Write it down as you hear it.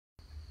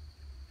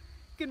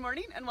Good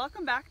morning and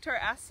welcome back to our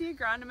Ask the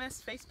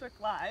Agronomist Facebook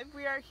Live.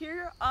 We are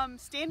here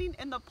standing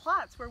in the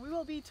plots where we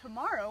will be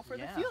tomorrow for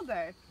the field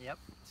day. Yep,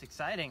 it's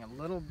exciting. A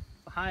little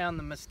high on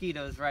the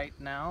mosquitoes right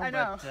now, I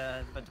know.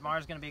 But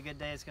tomorrow's going to be a good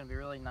day. It's going to be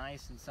really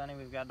nice and sunny.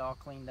 We've got it all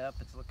cleaned up.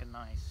 It's looking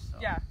nice. So.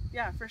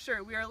 Yeah, for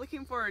sure. We are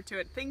looking forward to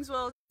it. Things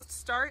will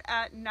start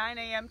at 9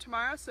 a.m.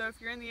 tomorrow, so if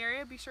you're in the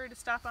area, be sure to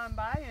stop on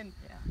by and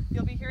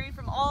you'll be hearing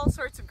from all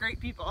sorts of great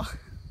people.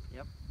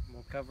 Yep,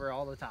 we'll cover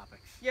all the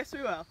topics. Yes,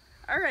 we will.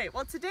 All right,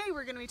 well today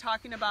we're going to be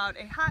talking about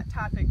a hot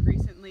topic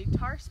recently,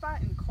 tar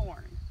spot in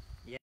corn.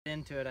 Yeah,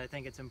 into it, I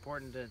think it's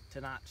important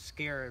to not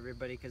scare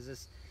everybody, because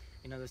this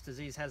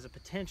disease has a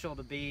potential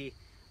to be,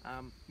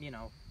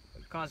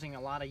 causing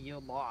a lot of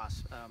yield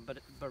loss. But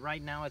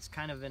right now it's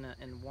kind of in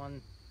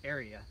one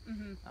area.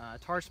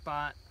 Tar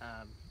spot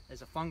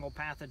is a fungal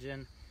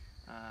pathogen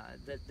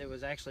that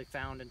was actually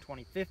found in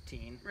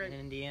 2015 in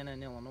Indiana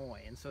and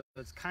Illinois, and so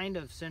it's kind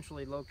of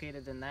centrally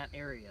located in that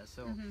area.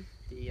 So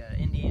the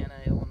Indiana,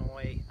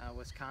 Illinois,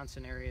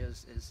 Wisconsin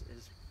areas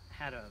is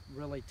had a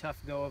really tough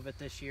go of it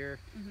this year.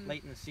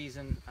 Late in the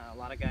season, a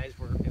lot of guys it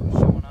was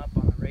showing up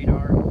on the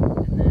radar,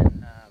 and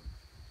then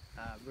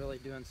really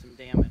doing some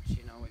damage.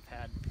 We've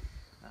had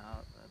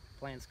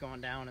plants going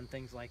down and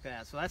things like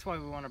that. So that's why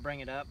we want to bring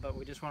it up, but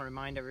we just want to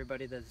remind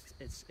everybody that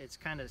it's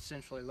kind of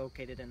centrally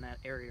located in that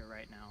area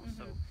right now.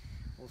 So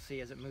we'll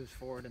see as it moves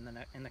forward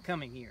in the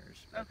coming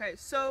years. Okay,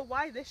 so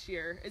why this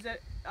year? Is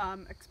it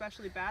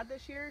especially bad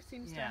this year?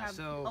 Seems to have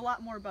a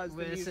lot more buzz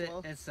than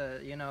usual. It's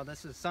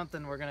this is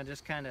something we're going to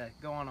just kind of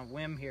go on a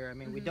whim here. I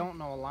mean, we don't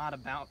know a lot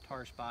about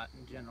tar spot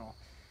in general.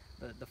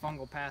 The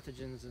fungal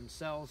pathogens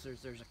themselves,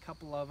 there's a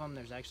couple of them.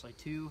 There's actually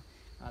two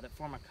that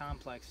form a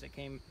complex that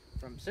came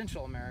from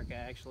Central America,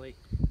 actually,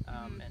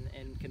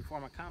 and can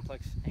form a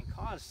complex and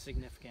cause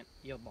significant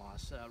yield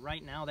loss.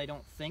 Right now, they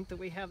don't think that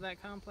we have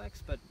that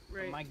complex, but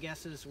my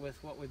guess is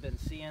with what we've been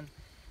seeing,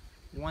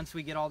 once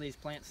we get all these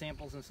plant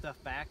samples and stuff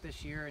back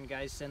this year, and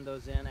guys send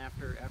those in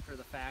after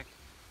the fact,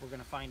 we're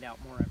going to find out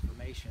more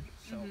information.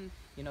 So,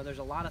 there's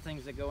a lot of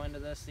things that go into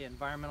this. The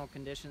environmental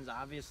conditions,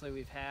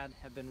 obviously,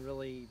 have been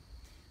really.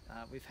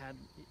 We've had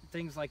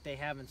things like they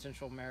have in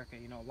Central America,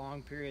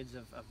 long periods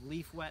of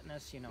leaf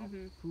wetness,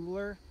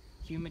 cooler,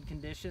 humid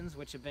conditions,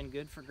 which have been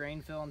good for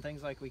grain fill and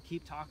things like we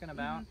keep talking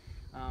about,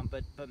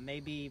 but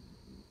maybe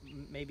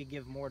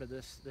give more to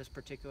this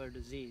particular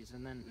disease.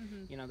 And then,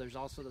 there's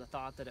also the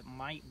thought that it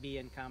might be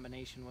in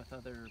combination with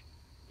other,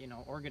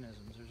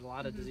 organisms. There's a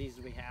lot of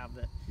diseases we have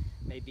that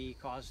may be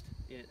caused,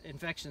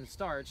 infection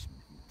starts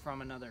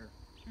from another,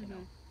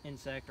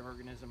 insect or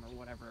organism or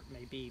whatever it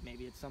may be.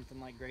 Maybe it's something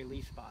like gray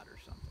leaf spot or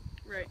something.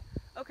 Right.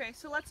 Okay,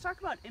 so let's talk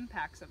about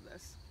impacts of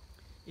this.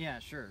 Yeah,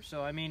 sure.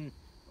 So I mean,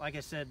 like I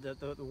said,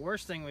 the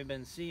worst thing we've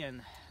been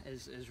seeing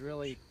is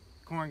really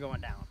corn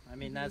going down. I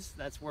mean,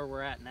 that's where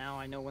we're at now.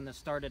 I know when this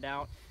started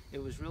out,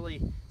 it was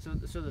really so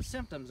the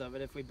symptoms of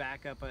it, if we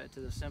back up to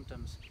the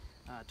symptoms,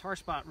 tar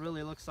spot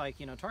really looks like,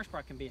 tar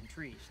spot can be in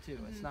trees too.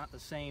 It's not the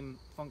same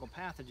fungal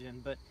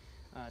pathogen, but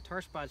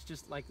tar spot's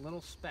just like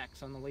little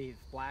specks on the leaf,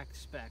 black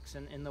specks,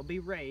 and they'll be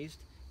raised,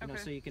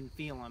 so you can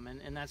feel them.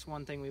 And that's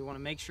one thing we want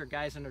to make sure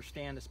guys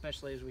understand,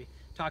 especially as we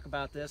talk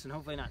about this, and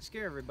hopefully not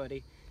scare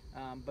everybody.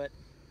 But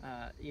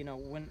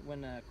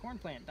when a corn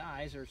plant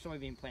dies or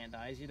soybean plant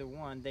dies, either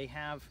one, they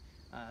have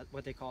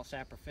what they call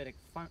saprophytic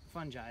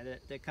fungi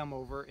that come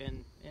over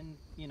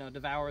and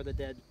devour the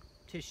dead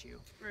tissue.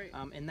 Right.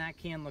 And that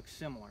can look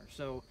similar.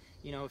 So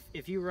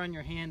if you run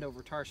your hand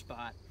over tar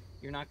spot,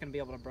 you're not going to be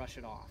able to brush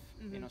it off.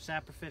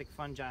 Saprophytic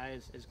fungi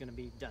is going to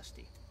be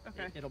dusty.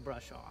 Okay. It'll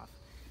brush off.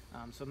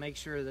 So make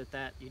sure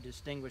that you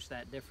distinguish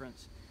that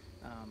difference.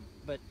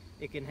 But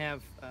it can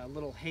have a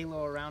little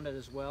halo around it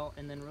as well,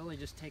 and then really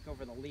just take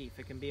over the leaf.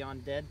 It can be on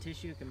dead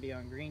tissue, it can be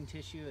on green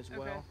tissue as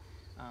well.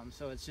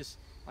 So it's just,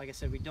 like I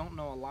said, we don't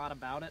know a lot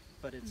about it,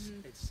 but it's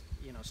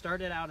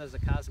started out as a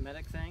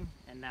cosmetic thing,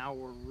 and now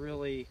we're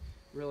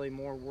really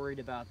more worried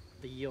about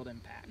the yield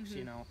impacts.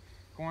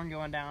 Corn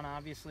going down,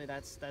 obviously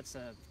that's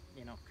a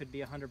could be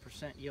 100%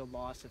 yield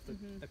loss if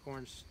the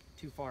corn's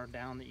too far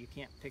down that you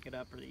can't pick it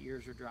up or the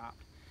ears are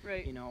dropped.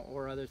 Right.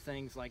 Or other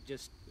things like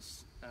just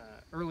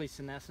early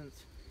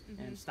senescence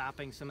and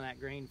stopping some of that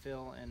grain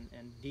fill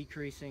and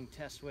decreasing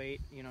test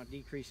weight,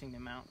 decreasing the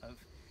amount of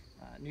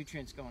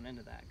nutrients going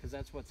into that, because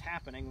that's what's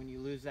happening when you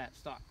lose that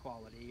stock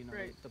quality.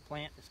 The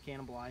plant is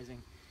cannibalizing,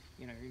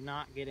 you're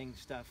not getting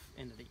stuff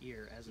into the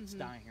ear as it's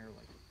dying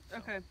early. So.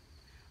 Okay.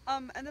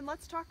 And then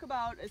let's talk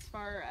about as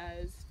far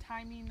as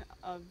timing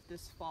of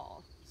this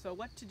fall. So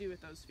what to do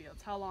with those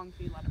fields? How long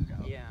do you let them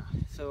go? Yeah,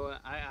 so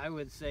I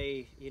would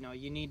say,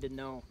 you need to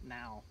know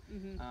now.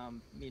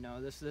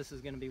 This is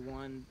going to be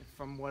one,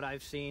 from what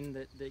I've seen,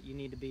 that you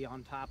need to be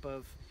on top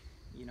of,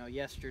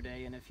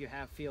 yesterday. And if you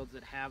have fields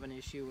that have an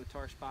issue with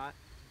tar spot,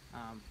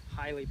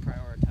 highly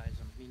prioritize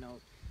them.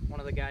 One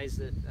of the guys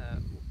that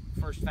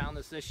first found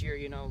this year,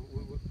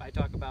 I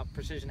talk about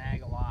precision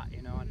ag a lot,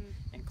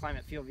 and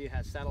Climate Field View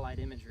has satellite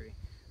imagery.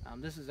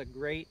 This is a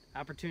great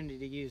opportunity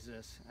to use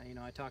this.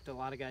 I talked to a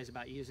lot of guys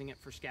about using it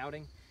for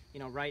scouting. you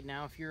know, right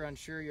now, if you're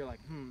unsure, you're like,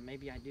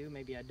 maybe I do,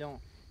 maybe I don't.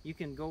 You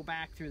can go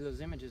back through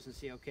those images and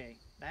see, okay,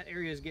 that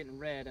area is getting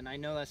red, and I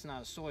know that's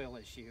not a soil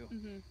issue.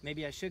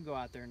 Maybe I should go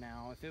out there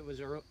now. If it was,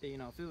 you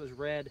know, if it was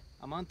red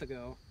a month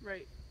ago,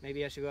 right,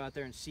 maybe I should go out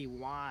there and see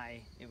why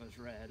it was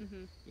red,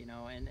 you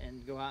know,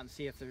 and go out and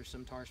see if there's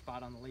some tar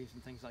spot on the leaves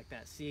and things like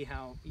that. See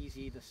how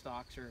easy the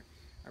stalks are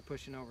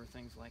pushing over,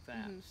 things like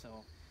that. So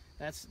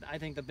that's, I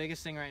think the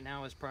biggest thing right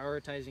now is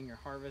prioritizing your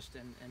harvest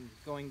and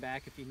going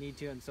back if you need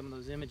to in some of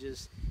those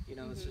images. You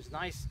know, this is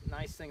nice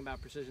thing about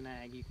precision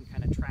ag. You can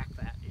kind of track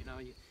that, you know.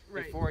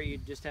 Before you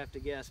just have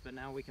to guess, but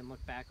now we can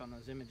look back on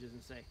those images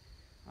and say,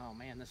 oh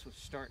man, this was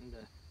starting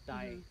to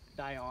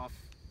die off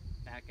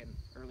back in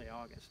early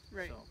August.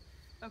 Right.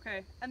 So.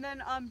 Okay. And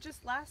then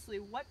just lastly,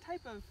 what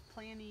type of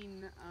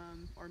planning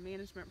or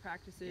management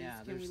practices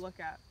can we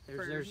look at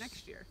for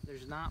next year?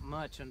 There's not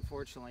much,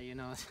 unfortunately. You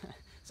know,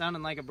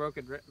 sounding like a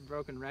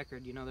broken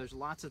record. You know, there's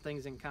lots of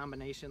things in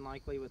combination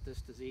likely with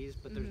this disease,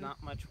 but there's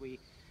not much we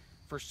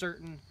for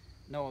certain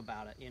know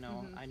about it. You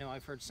know, I know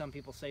I've heard some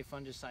people say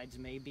fungicides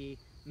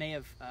may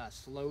have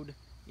slowed,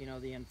 you know,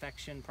 the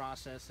infection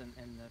process and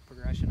the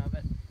progression of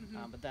it,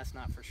 but that's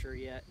not for sure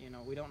yet. You know,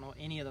 we don't know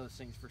any of those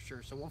things for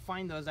sure, so we'll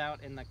find those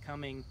out in the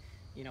coming,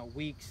 you know,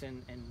 weeks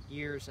and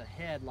years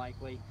ahead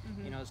likely,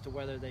 you know, as to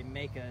whether they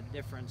make a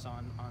difference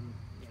on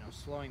you know,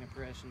 slowing the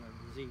progression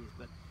of the disease.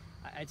 But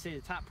I'd say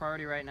the top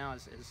priority right now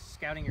is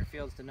scouting your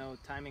fields to know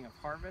timing of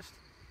harvest.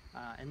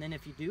 And then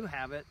if you do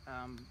have it,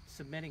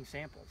 submitting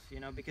samples, you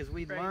know, because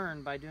we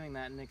learn by doing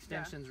that, and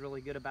Extension's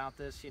really good about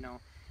this. You know,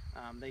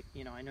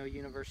 you know, I know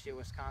University of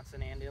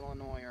Wisconsin and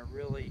Illinois are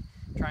really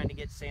trying to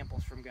get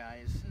samples from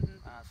guys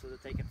so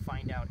that they can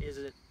find out, is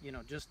it, you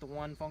know, just the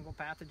one fungal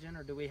pathogen,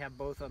 or do we have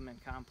both of them in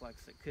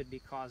complex that could be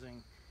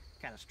causing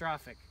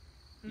catastrophic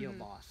yield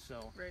loss?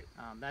 So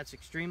that's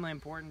extremely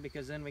important,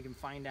 because then we can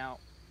find out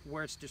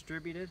where it's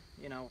distributed,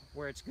 you know,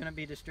 where it's going to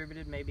be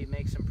distributed, maybe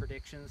make some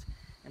predictions.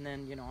 And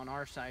then, you know, on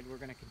our side, we're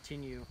going to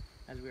continue,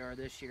 as we are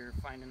this year,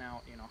 finding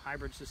out, you know,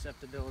 hybrid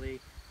susceptibility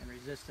and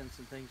resistance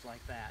and things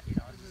like that. You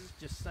know, it's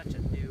just such a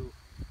new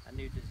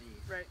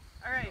disease. Right.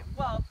 All right.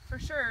 Well, for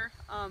sure,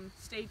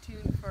 stay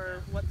tuned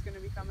for what's going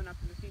to be coming up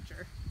in the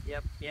future.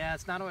 Yep. Yeah,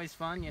 it's not always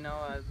fun, you know.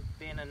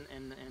 Being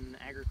in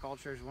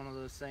agriculture is one of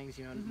those things,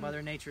 you know,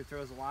 Mother Nature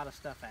throws a lot of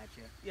stuff at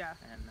you. Yeah.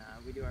 And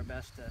we do our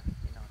best to,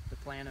 you know, to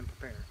plan and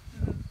prepare.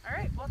 So. All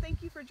right. Well,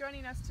 thank you for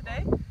joining us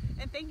today.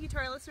 And thank you to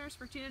our listeners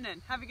for tuning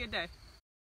in. Have a good day.